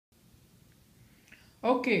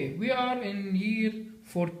Okay, we are in year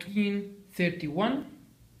 1431,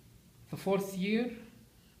 the fourth year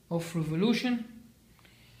of revolution,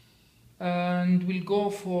 and we'll go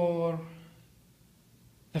for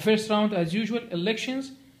the first round as usual,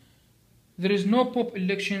 elections. There is no pope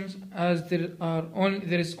elections as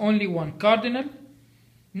there is only one cardinal.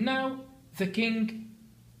 Now the king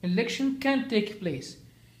election can take place.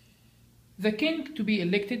 The king to be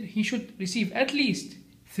elected, he should receive at least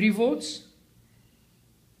 3 votes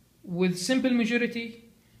with simple majority,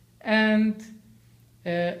 and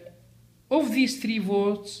of these 3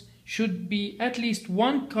 votes should be at least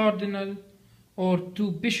 1 cardinal or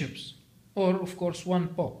 2 bishops, or of course 1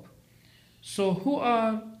 pope. So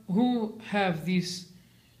who have these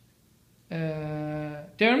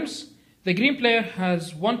terms? The green player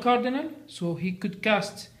has 1 cardinal, so he could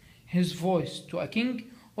cast his voice to a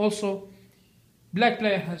king. Also, black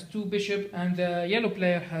player has 2 bishops, and the yellow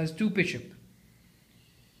player has 2 bishops.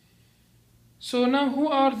 So now who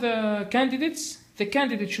are the candidates? The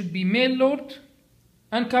candidate should be male lord,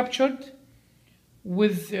 uncaptured,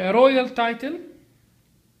 with a royal title.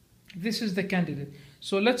 This is the candidate.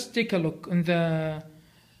 So let's take a look. In the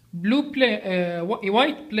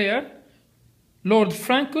white player, Lord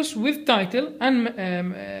Francus with title, and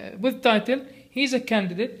he's a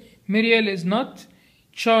candidate. Muriel is not.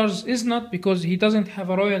 Charles is not, because he doesn't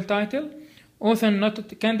have a royal title. Othan not a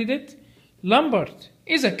candidate. Lambert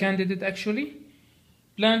is a candidate actually.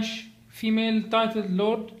 Blanche, female titled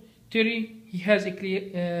lord. Terry, he has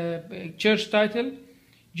a church title.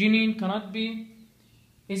 Jeanine cannot be.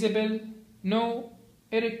 Isabel, no.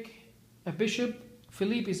 Eric, a bishop.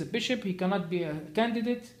 Philippe is a bishop, he cannot be a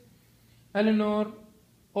candidate. Eleanor,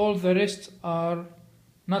 all the rest are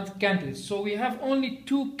not candidates. So we have only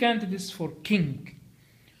 2 candidates for king.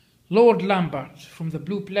 Lord Lambert from the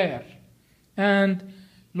blue player and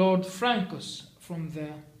Lord Francus from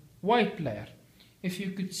the white player. If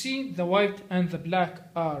you could see, the white and the black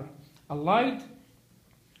are allied,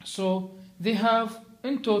 so they have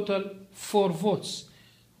in total 4 votes.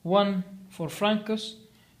 1 for Francus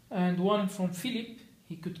and 1 from Philip.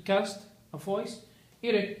 He could cast a voice.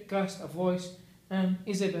 Eric cast a voice, and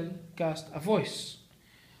Isabel cast a voice.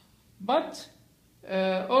 But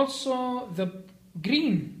also the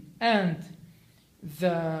green and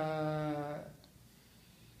the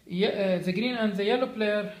green and the yellow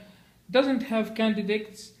player doesn't have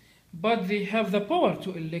candidates, but they have the power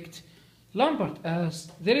to elect Lambert,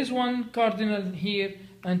 as there is 1 cardinal here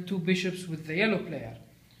and 2 bishops with the yellow player.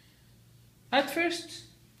 At first,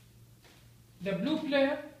 the blue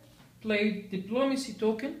player played diplomacy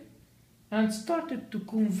token and started to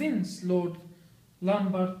convince Lord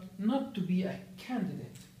Lambert not to be a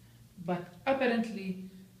candidate. But apparently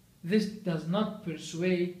this does not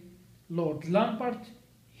persuade Lord Lambert.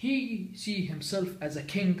 He sees himself as a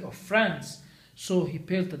king of France, so he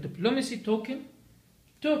built a diplomacy token,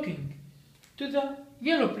 talking to the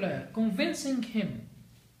yellow player, convincing him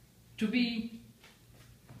to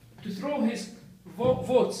throw his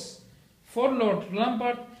votes for Lord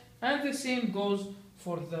Lambert, and the same goes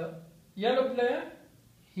for the yellow player.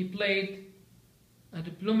 He played a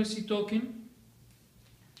diplomacy token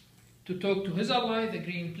to talk to his ally, the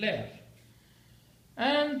green player.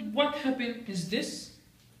 And what happened is this.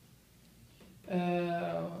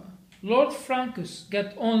 Lord Francus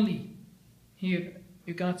got only, here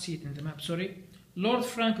you cannot see it in the map, sorry. Lord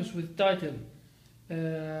Francus with title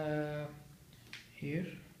here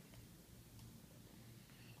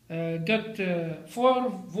got 4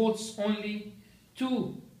 votes only,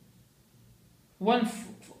 2, 1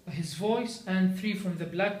 his voice and 3 from the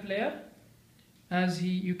black player. As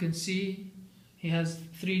you can see, he has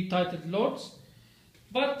 3 titled lords.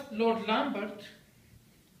 But Lord Lambert,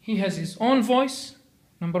 he has his own voice,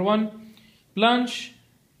 number 1. Blanche,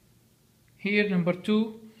 here number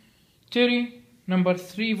 2. Terry, number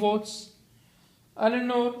 3 votes.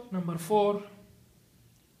 Eleanor, number 4.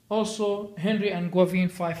 Also Henry and Guavin,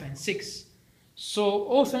 5 and 6. So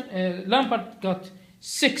Lambert got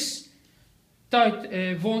 6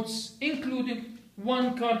 votes, including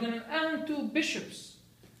 1 cardinal and 2 bishops.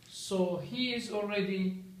 So he is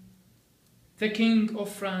already the king of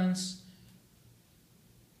France,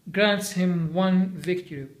 grants him 1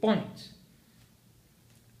 victory point.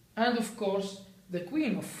 And of course, the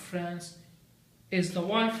Queen of France is the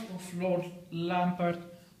wife of Lord Lambert,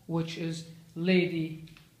 which is Lady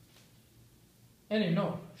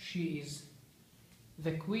Eleanor. She is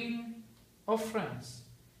the Queen of France.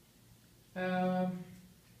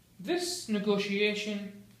 This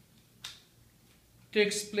negotiation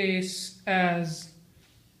takes place as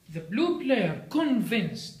the blue player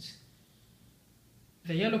convinced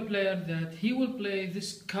the yellow player that he will play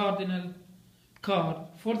this cardinal card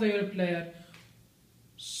for the yellow player,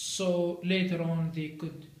 so later on they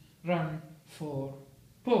could run for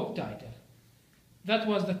Pope title. That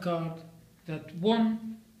was the card that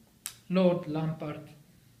won Lord Lampard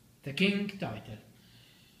the King title.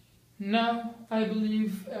 Now I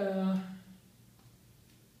believe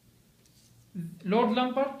Lord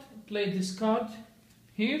Lampard played this card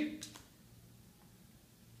here,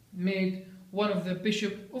 made one of the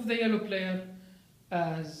bishop of the yellow player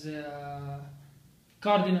as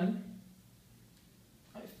cardinal.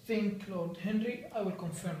 I think Lord Henry, I will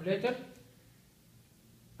confirm later.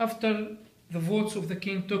 After the votes of the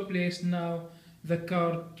king took place, now the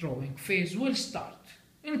card drawing phase will start.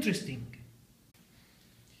 Interesting.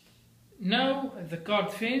 Now the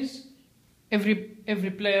card phase,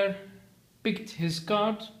 every player picked his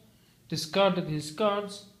card, discarded his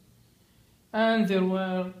cards, and there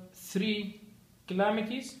were 3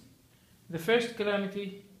 calamities. The first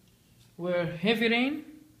calamity were heavy rain,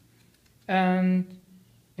 and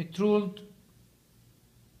it ruled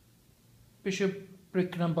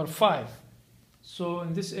bishopric number 5. So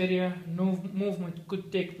in this area no movement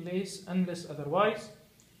could take place unless otherwise.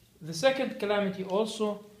 The second calamity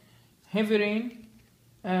also heavy rain,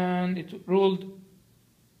 and it ruled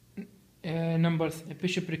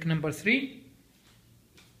bishopric number 3.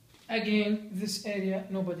 Again, this area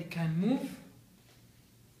nobody can move.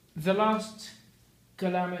 The last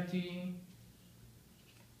calamity,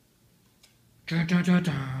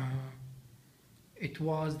 it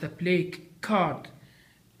was the plague card,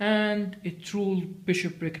 and it ruled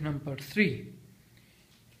bishopric number 3.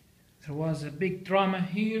 There was a big drama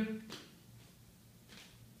here,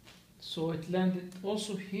 so it landed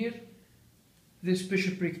also here. This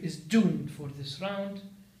bishopric is doomed for this round.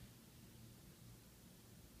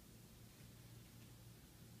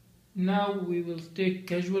 Now we will take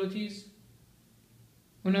casualties.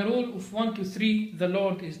 On a roll of 1 to 3, the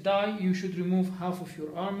lord is die. You should remove half of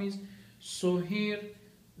your armies. So here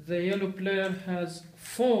the yellow player has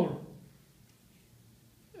 4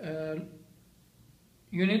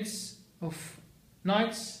 units of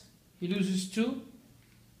knights. He loses 2,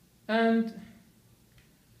 and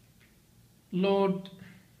Lord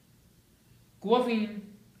Gawain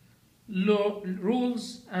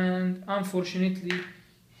rules, and unfortunately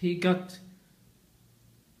he got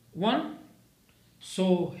 1,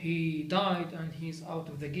 so he died and he's out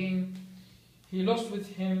of the game. He lost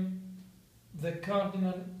with him the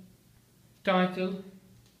cardinal title,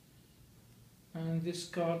 and this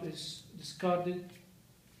card is discarded.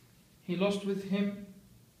 He lost with him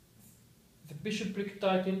the bishopric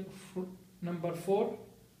title for number 4,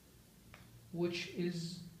 which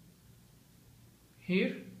is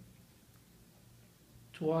here.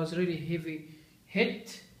 It was really heavy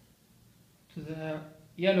hit to the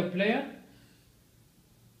yellow player,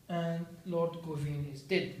 and Lord Gawain is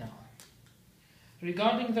dead now.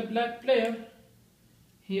 Regarding the black player,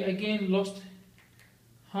 he again lost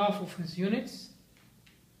half of his units.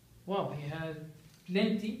 Wow, he had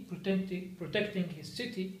plenty protecting his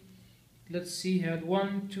city. Let's see, he had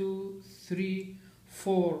 1, 2, 3,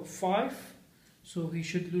 4, 5. So he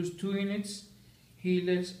should lose 2 units. He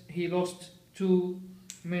lost 2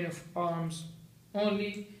 men of arms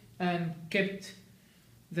only, and kept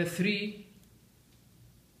the 3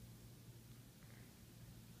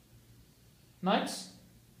 knights.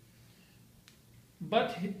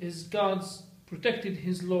 But his guards protected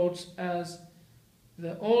his lords, as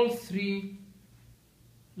all 3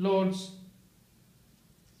 lords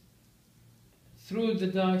threw the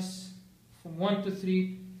dice from 1 to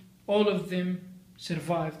 3. All of them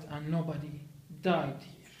survived and nobody died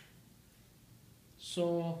here.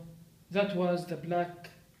 So that was the black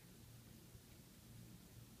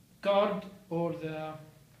card, or the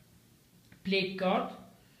plague card.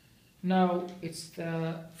 Now it's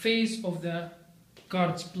the phase of the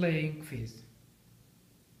cards playing phase.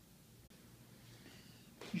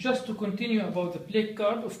 Just to continue about the plague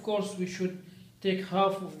card, of course we should take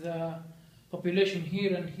half of the population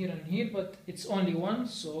here and here and here, but it's only 1,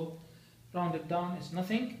 so rounded down is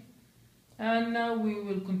nothing. And now we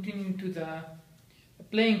will continue to the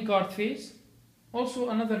playing card phase. Also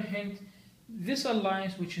another hint, this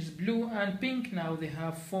alliance, which is blue and pink, now they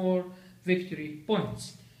have 4 victory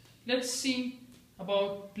points. Let's see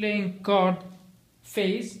about playing card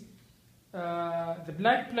phase. The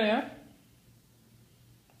black player,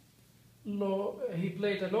 he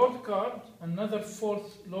played a lord card, another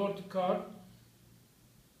 4th lord card,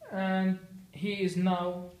 and he is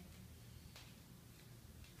now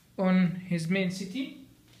on his main city.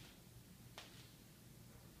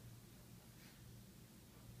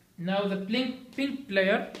 Now the pink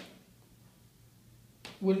player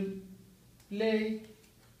will play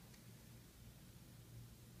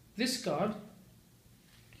this card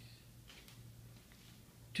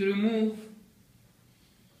to remove,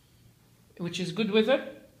 which is good weather,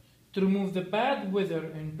 to remove the bad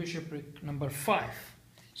weather in bishopric number 5.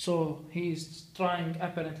 So he is trying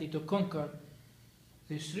apparently to conquer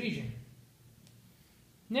this region.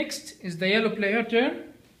 Next is the yellow player turn.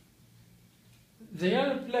 The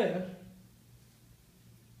yellow player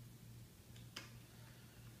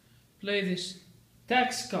play this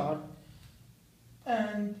tax card,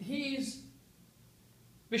 and he is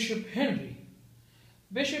Bishop Henry.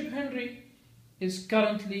 Bishop Henry is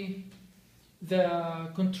currently the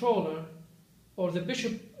controller or the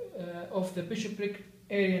bishop of the bishopric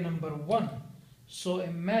area number 1. So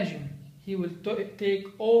imagine he will take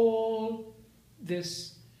all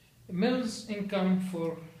this mills income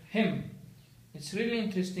for him. It's really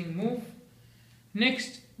interesting move.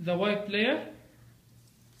 Next, the white player.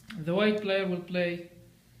 The white player will play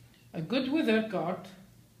a good weather card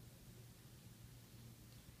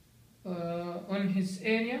on his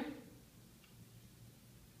area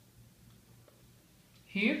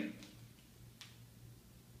here,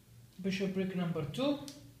 bishopric number 2.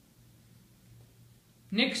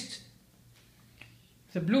 Next,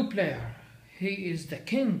 the blue player. He is the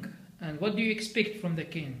king, and what do you expect from the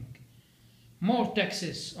king? More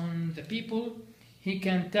taxes on the people. He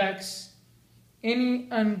can tax any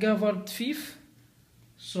ungoverned fief.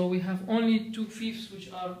 So we have only 2 fiefs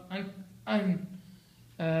which are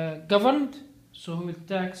ungoverned. So he will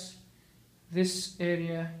tax this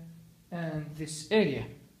area and this area.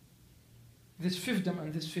 This fiefdom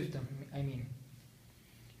and this fiefdom, I mean.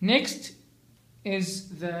 Next is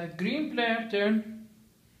the green player turn.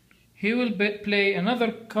 He will play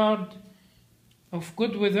another card of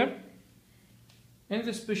good weather in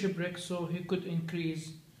this bishopric, so he could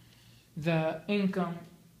increase the income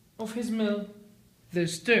of his mill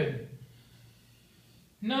this turn.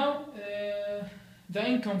 Now the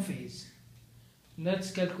income phase.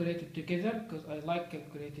 Let's calculate it together because I like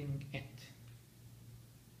calculating it.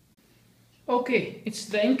 Okay, it's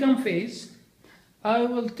the income phase. I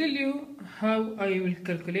will tell you how I will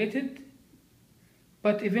calculate it,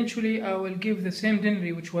 but eventually I will give the same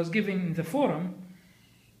denarii which was given in the forum.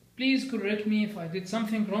 Please correct me if I did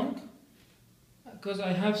something wrong, because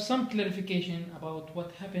I have some clarification about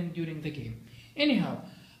what happened during the game. Anyhow,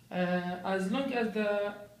 as long as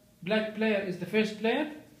the black player is the first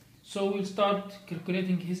player, so we'll start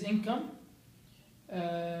calculating his income.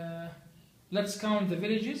 Let's count the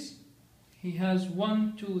villages. He has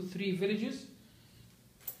 1, 2, 3 villages.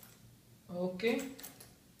 Okay.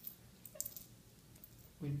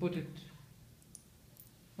 We'll put it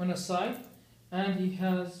on a side. And he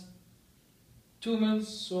has 2 mills,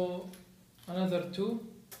 so another 2,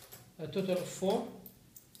 a total of 4.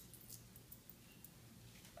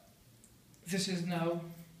 This is now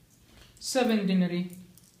 7 denarii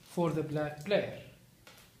for the black player.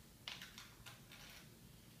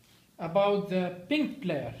 About the pink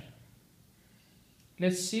player,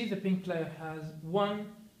 let's see, the pink player has 1,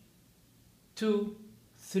 2,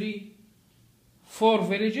 3, 4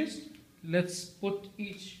 villages. Let's put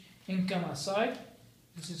each income aside.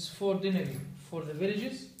 This is 4 denarii for the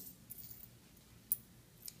villages,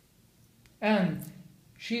 and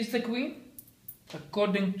she is the queen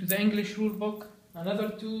according to the English rule book. Another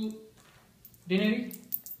 2 denarii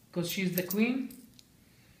because she is the queen,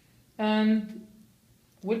 and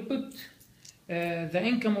we'll put the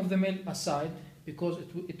income of the mill aside because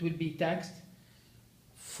it will be taxed.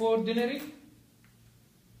 4 denarii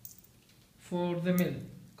for the mill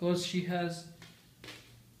because she has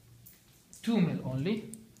 2 mil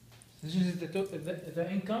only. This is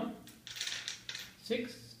the income,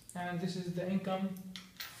 6, and this is the income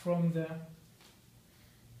from the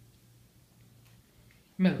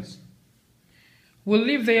mills. We'll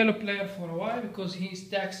leave the yellow player for a while because he is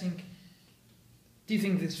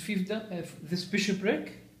teasing this this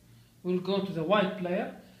bishopric. We'll go to the white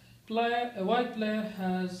player. A white player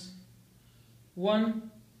has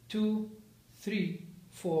 1, 2, 3,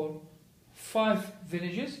 4, 5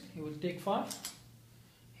 villages. He will take 5.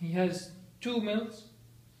 He has 2 mills.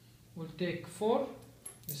 We'll take 4.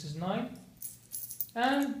 This is 9.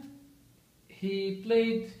 And he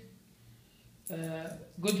played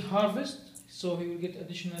good harvest, so he will get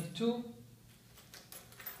additional 2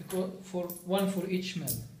 for 1 for each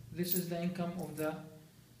mill. This is the income of the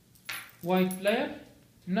white player.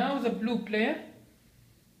 Now the blue player,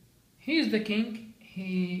 he is the king.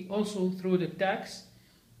 He also threw the tax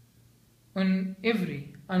on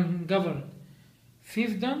every ungoverned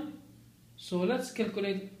fiefdom, So let's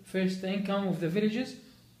calculate first the income of the villages.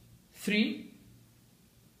 3.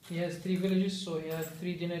 He has 3 villages, so he has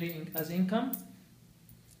 3 denarii as income.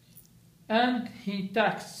 And he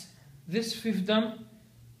taxed this fiefdom.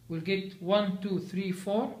 We'll get 1, 2, 3,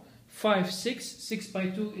 4, 5, 6. 6 by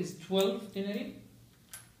 2 is 12 denarii.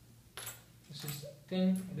 This is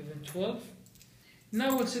 10, 11, 12.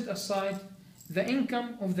 Now we'll set aside the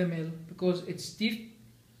income of the mill because it's steep.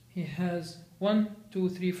 He has 1, 2,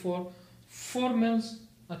 3, 4 mills,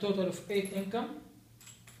 a total of 8 income.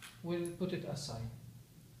 We'll put it aside.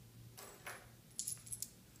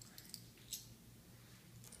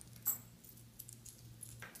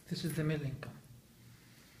 This is the mill income.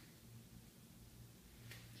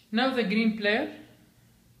 Now the green player.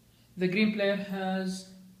 The green player has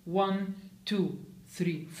 1, 2,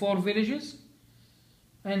 3, 4 villages,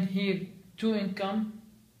 and here 2 income,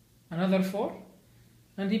 another 4,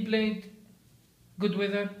 and he played good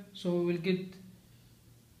weather, so we will get,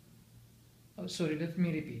 sorry, let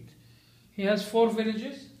me repeat. He has 4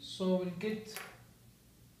 villages, so we'll get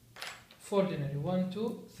 4 denarii. 1,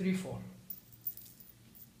 2, 3, 4.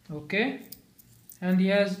 Okay, and he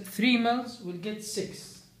has 3 mills, we'll get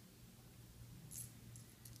 6.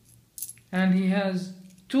 And he has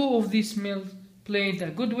 2 of these mills played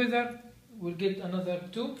a good weather, we'll get another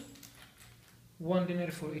 2, 1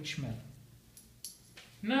 denarii for each mill.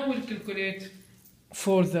 Now we'll calculate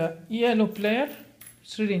for the yellow player.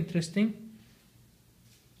 It's really interesting.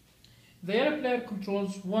 The yellow player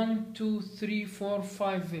controls 1, 2, 3, 4,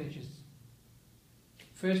 5 villages.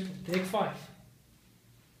 First we'll take 5.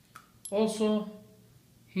 Also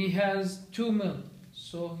he has 2 mills,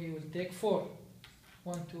 so he will take 4.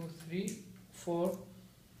 1, 2, 3, 4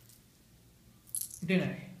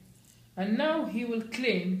 denarii. And now he will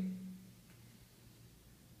claim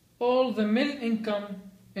all the mill income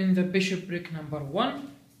in the bishopric number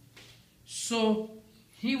 1. So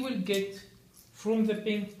he will get from the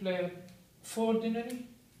pink player 4 denarii,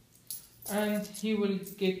 and he will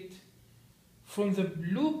get from the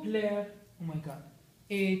blue player, oh my god,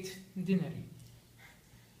 8 denarii.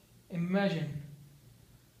 Imagine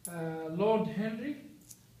Lord Henry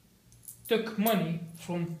took money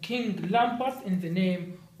from King Lambert in the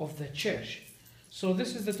name of the church. So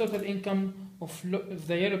this is the total income of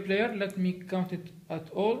the yellow player. Let me count it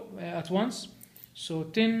at once. So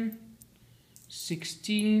 10,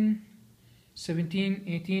 16, 17,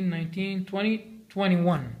 18, 19, 20,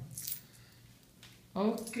 21.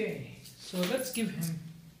 Okay, so let's give him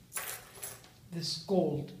this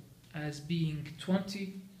gold as being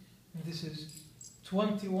 20. And this is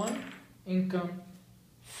 21 income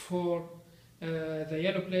for the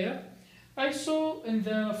yellow player. I saw in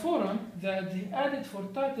the forum that they added for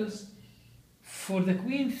titles for the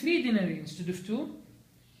queen 3 denarii instead of 2.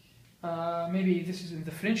 Maybe this is in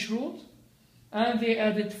the French rules. And they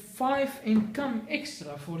added 5 income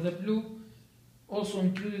extra for the blue, also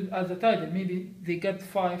included as the title. Maybe they got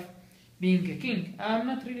 5 being a king. I'm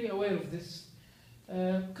not really aware of this.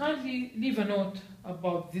 Kindly leave a note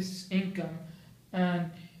about this income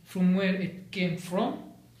and from where it came from.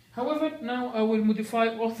 However, now I will modify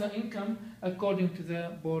all the income according to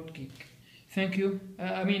the board geek. Thank you.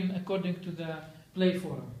 According to the play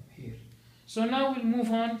forum here. So now we'll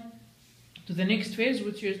move on to the next phase,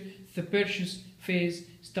 which is the purchase phase,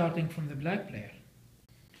 starting from the black player.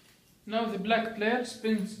 Now the black player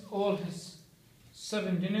spends all his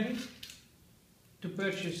 7 denarii to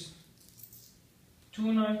purchase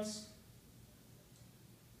 2 knights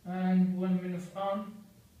and 1 men of arms,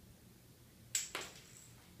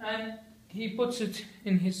 and he puts it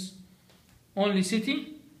in his only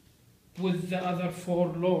city with the other 4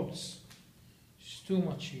 lords. It's too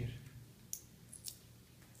much here.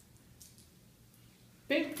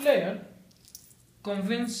 Pink player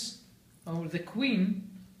the queen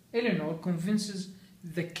Eleanor convinces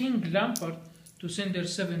the king Lambert to send her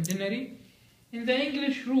 7 denarii. In the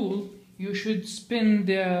English rule, you should spend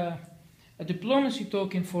a diplomacy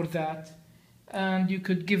token for that, and you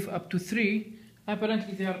could give up to 3.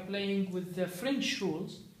 Apparently they are playing with the French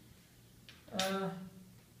rules.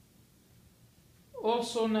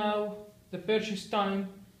 Also now the purchase time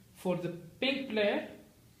for the pink player.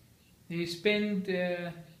 He spent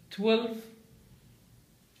 12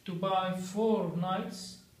 to buy 4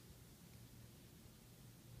 knights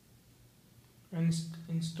and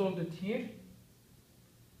installed it here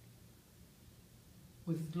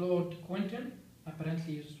with Lord Quentin.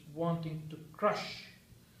 Apparently he's wanting to crush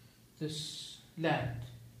this land.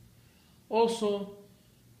 Also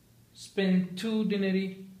spend 2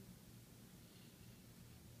 denarii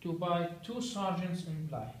to buy 2 sergeants in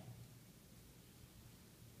Bly.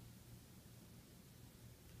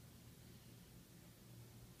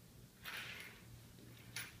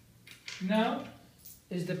 Now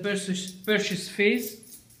is the purchase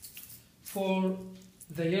phase for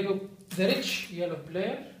the rich yellow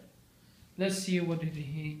player. Let's see what did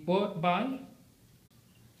he buy.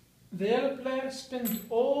 The yellow player spent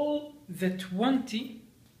all the 20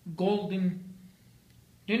 golden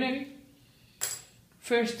denarii.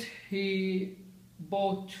 First he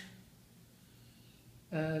bought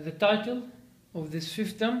the title of this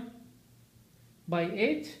fiefdom by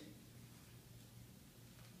 8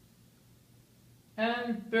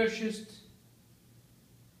 and purchased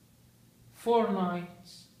 4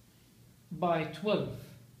 knights by 12,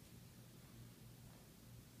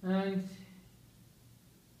 and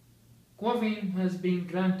Gavin has been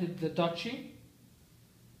granted the duchy.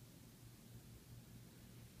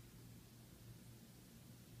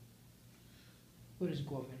 Where is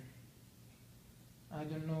Gavin? I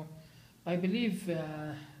don't know. I believe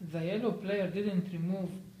the yellow player didn't remove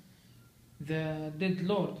the dead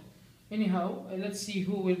lord. Anyhow, let's see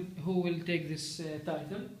who will take this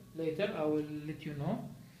title later. I will let you know,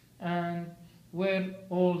 and where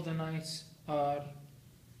all the knights are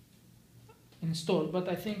installed. But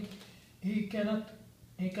I think he can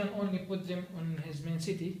only put them on his main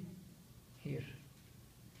city here.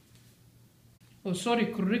 Oh, sorry,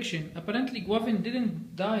 correction. Apparently, Gavin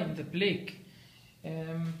didn't die in the plague.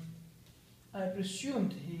 I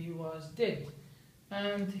presumed he was dead,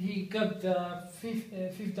 and he got the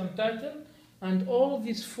fiefdom title, and all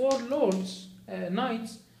these 4 lords,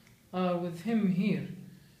 knights, are with him here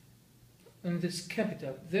in this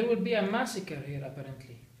capital. There will be a massacre here,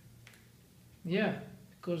 apparently. Yeah,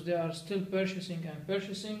 because they are still purchasing and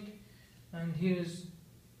purchasing, and here is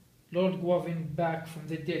Lord Gavin back from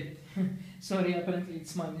the dead. Sorry, apparently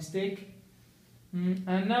it's my mistake.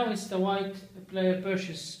 And now it's the white player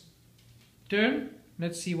purchase turn.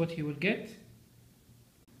 Let's see what he will get.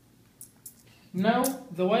 Now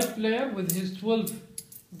the white player with his 12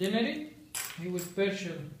 denarii, he will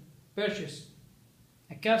purchase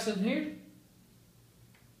a castle here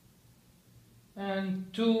and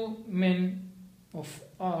 2 men of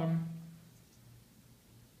arm.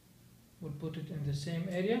 We'll put it in the same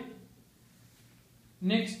area.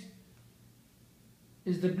 Next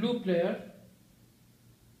is the blue player.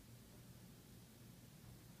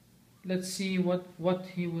 Let's see what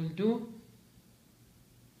he will do.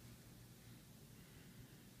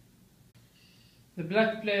 The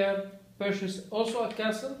black player purchased also a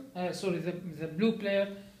castle. The blue player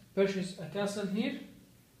purchased a castle here.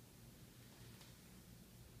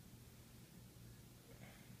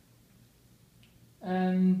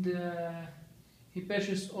 And he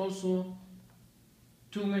purchased also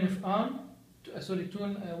 2 men of arm.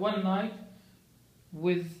 One knight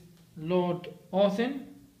with Lord Othin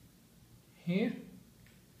here.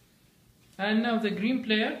 And now the green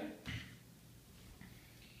player,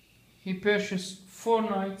 he purchased 4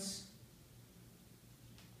 knights,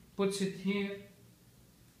 puts it here,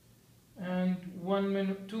 and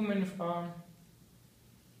 2 men of arm,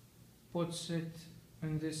 puts it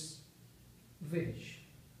in this village.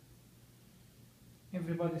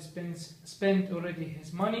 Everybody spent already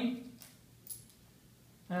his money,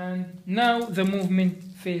 and now the movement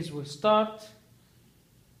phase will start.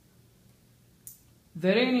 The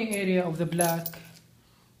rainy area of the black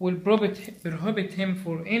will prohibit him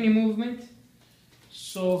for any movement,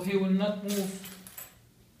 so he will not move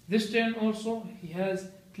this turn. Also, he has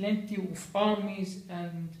plenty of armies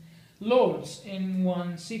and lords in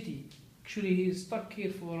one city. Actually, he is stuck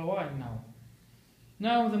here for a while now.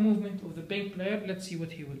 Now the movement of the pink player, let's see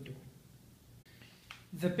what he will do.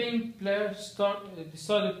 The pink player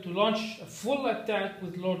decided to launch a full attack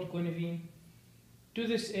with Lord Guinevere to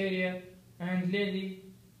this area, and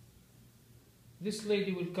this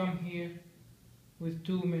lady will come here with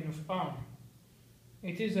 2 men of arm.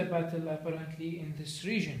 It is a battle apparently in this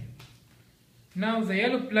region. Now the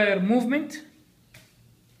yellow player movement.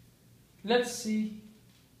 Let's see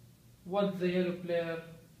what the yellow player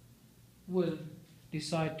will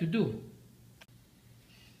decide to do.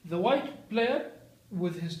 The white player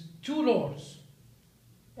with his 2 lords.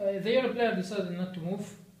 The yellow player decided not to move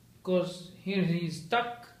because here he is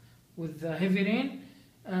stuck with the heavy rain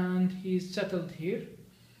and he is settled here.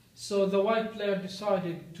 So the white player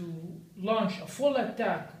decided to launch a full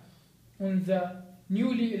attack on the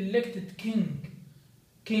newly elected king,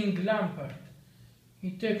 King Lampert.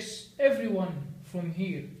 He takes everyone from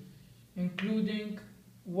here, including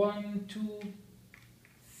 1, 2,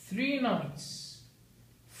 3 knights,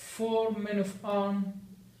 4 men of arm,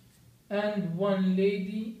 and 1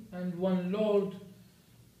 lady and 1 lord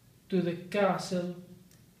to the castle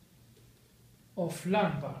of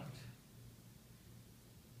Lampert.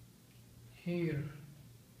 Here.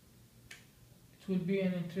 It will be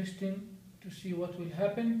an interesting to see what will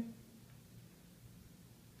happen.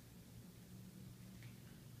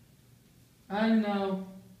 And now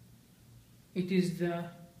it is the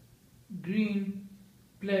green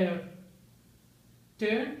player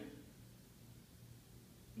turn.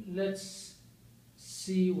 Let's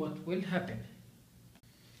see what will happen.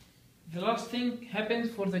 The last thing happens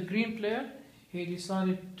for the green player. He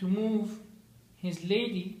decided to move his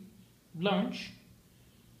lady Blanche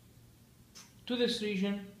to this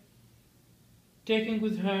region, taking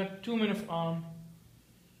with her 2 men of arms,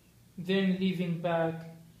 then leaving back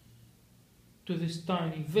to this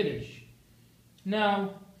tiny village.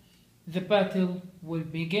 Now the battle will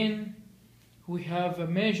begin. We have a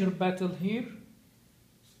major battle here,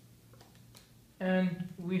 and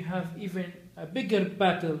we have even a bigger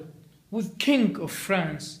battle with King of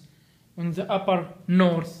France on the upper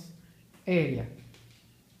north area.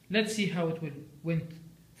 Let's see how it went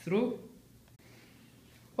through.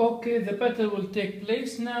 Okay, the battle will take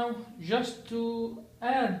place now. Just to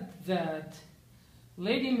add that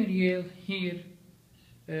Lady Muriel here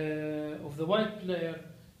of the white player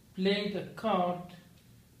played a card,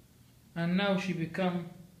 and now she become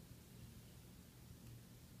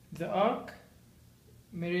the Arc,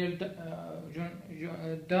 Muriel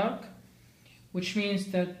Dark, which means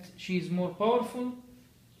that she is more powerful.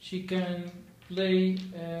 She can play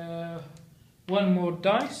one more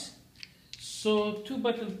dice. So 2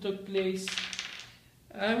 battles took place.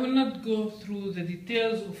 I will not go through the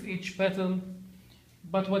details of each battle,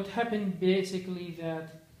 but what happened basically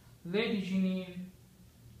that Lady Genevieve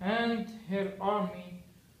and her army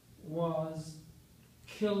was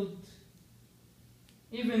killed,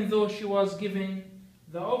 even though she was given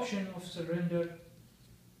the option of surrender,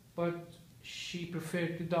 but she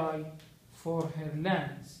preferred to die for her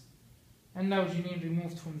lands. And now Genevieve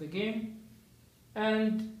removed from the game,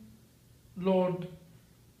 and Lord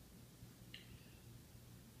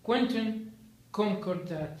Quentin conquered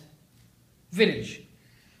that village.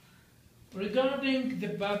 Regarding the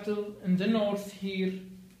battle in the north here,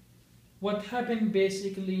 what happened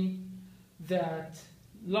basically that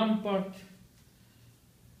Lambert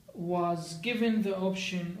was given the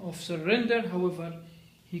option of surrender. However,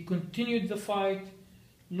 he continued the fight.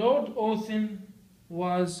 Lord Othin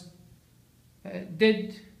was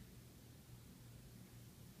dead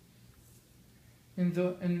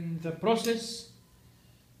in the process,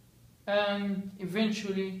 and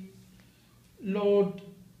eventually Lord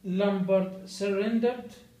Lambert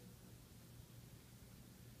surrendered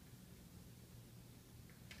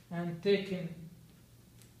and taken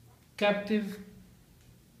captive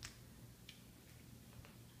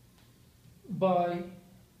by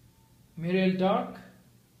Muriel Dark,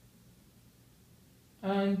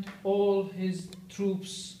 and all his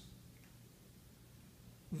troops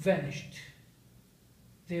vanished.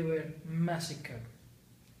 They were massacred.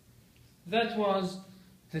 That was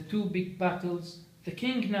the 2 big battles. The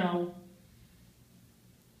king now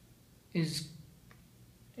is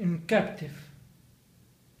in captive.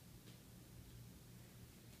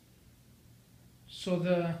 So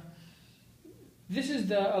this is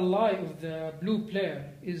the ally of the blue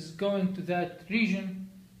player is going to that region,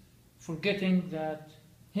 forgetting that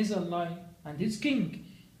his ally and his king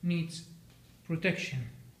needs protection.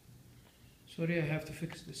 Sorry, I have to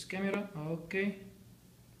fix this camera. Okay.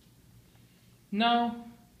 Now,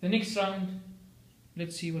 the next round,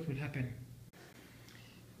 let's see what will happen.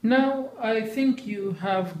 Now, I think you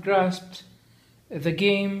have grasped the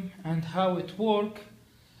game and how it works.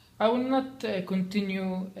 I will not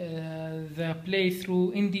continue the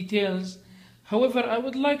playthrough in details. However, I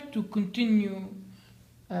would like to continue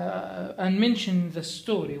and mention the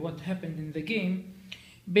story, what happened in the game.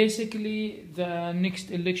 Basically, the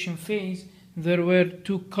next election phase, there were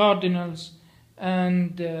 2 cardinals,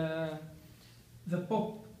 and the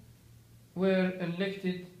Pope were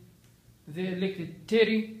elected. They elected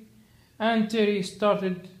Terry, and Terry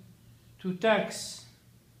started to tax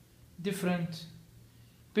different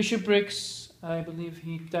bishoprics. I believe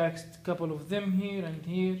he taxed a couple of them here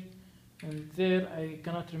and there, I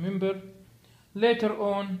cannot remember. Later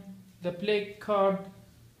on, the plague card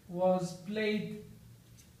was played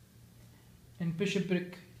in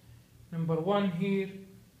bishopric number 1 here,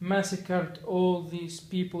 massacred all these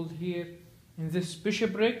people here in this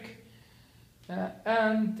bishopric,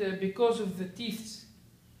 and because of the thieves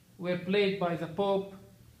were played by the Pope,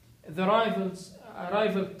 the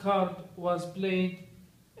rival card was played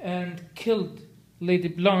and killed Lady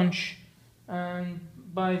Blanche, and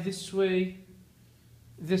by this way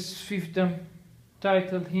this fiefdom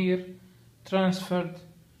title here transferred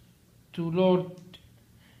to Lord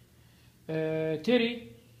Terry.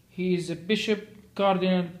 He is a bishop,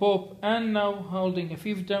 cardinal, pope, and now holding a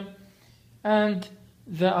fiefdom. And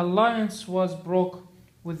the alliance was broke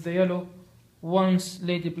with the yellow once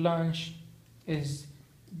Lady Blanche is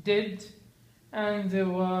dead, and there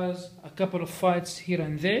was a couple of fights here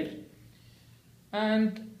and there.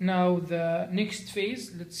 And now the next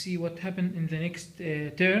phase, let's see what happened in the next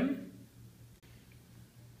turn.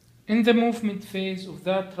 In the movement phase of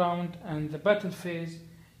that round and the battle phase,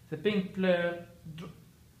 the pink player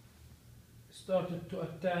started to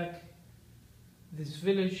attack this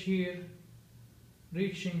village here,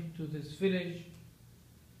 reaching to this village,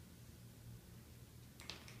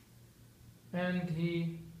 and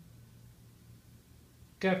he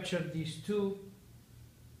captured these two.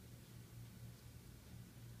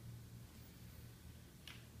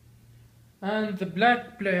 And the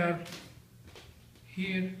black player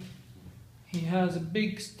here, he has a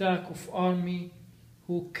big stack of army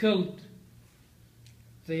who killed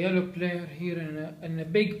the yellow player here in a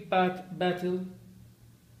big battle,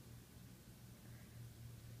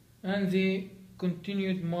 and they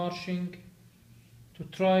continued marching to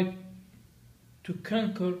try to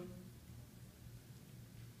conquer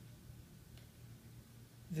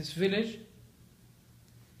this village.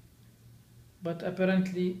 But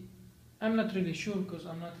apparently, I'm not really sure because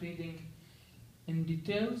I'm not reading in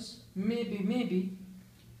details. Maybe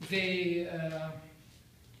they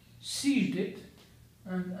sieged it,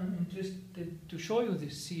 and I'm interested to show you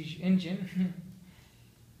this siege engine.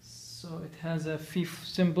 So it has a Fief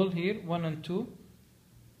symbol here, 1 and 2.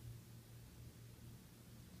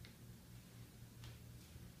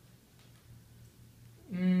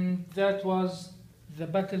 That was the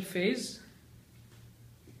battle phase.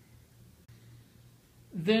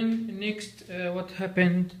 Then next, what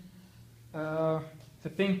happened? The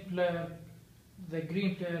pink player, the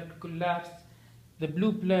green player collapsed, the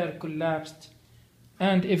blue player collapsed,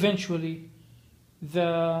 and eventually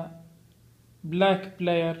the black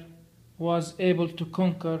player was able to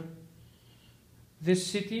conquer this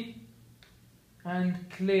city and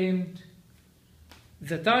claimed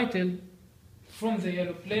the title from the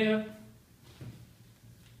yellow player,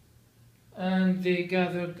 and they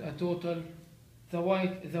gathered a total,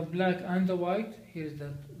 the black and the white, here's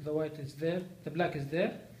the white is there, the black is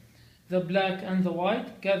there, the black and the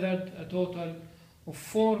white gathered a total of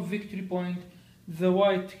 4 victory points. The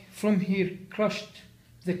white from here crushed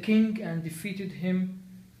the king and defeated him,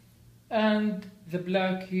 and the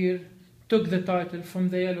black here took the title from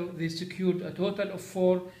the yellow. They secured a total of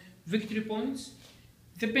 4 victory points.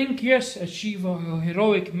 The pink, yes, achieved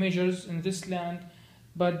heroic measures in this land,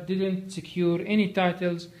 but didn't secure any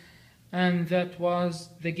titles, and that was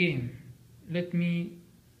the game. Let me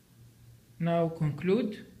now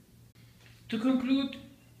conclude. To conclude,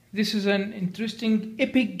 this is an interesting,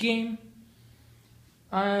 epic game.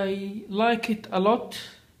 I like it a lot.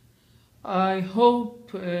 I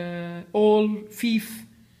hope all Fief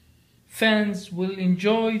fans will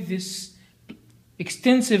enjoy this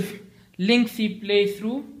extensive, lengthy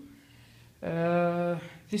playthrough.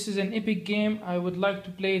 This is an epic game. I would like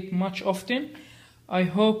to play it much often. I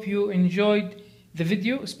hope you enjoyed the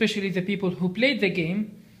video, especially the people who played the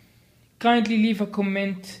game. Kindly leave a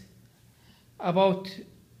comment about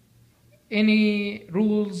any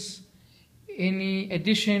rules, any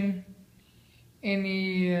addition,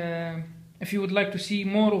 if you would like to see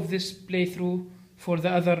more of this playthrough for the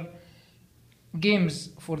other games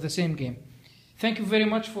for the same game. Thank you very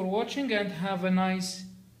much for watching, and have a nice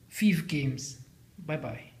Fief games. Bye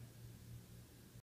bye.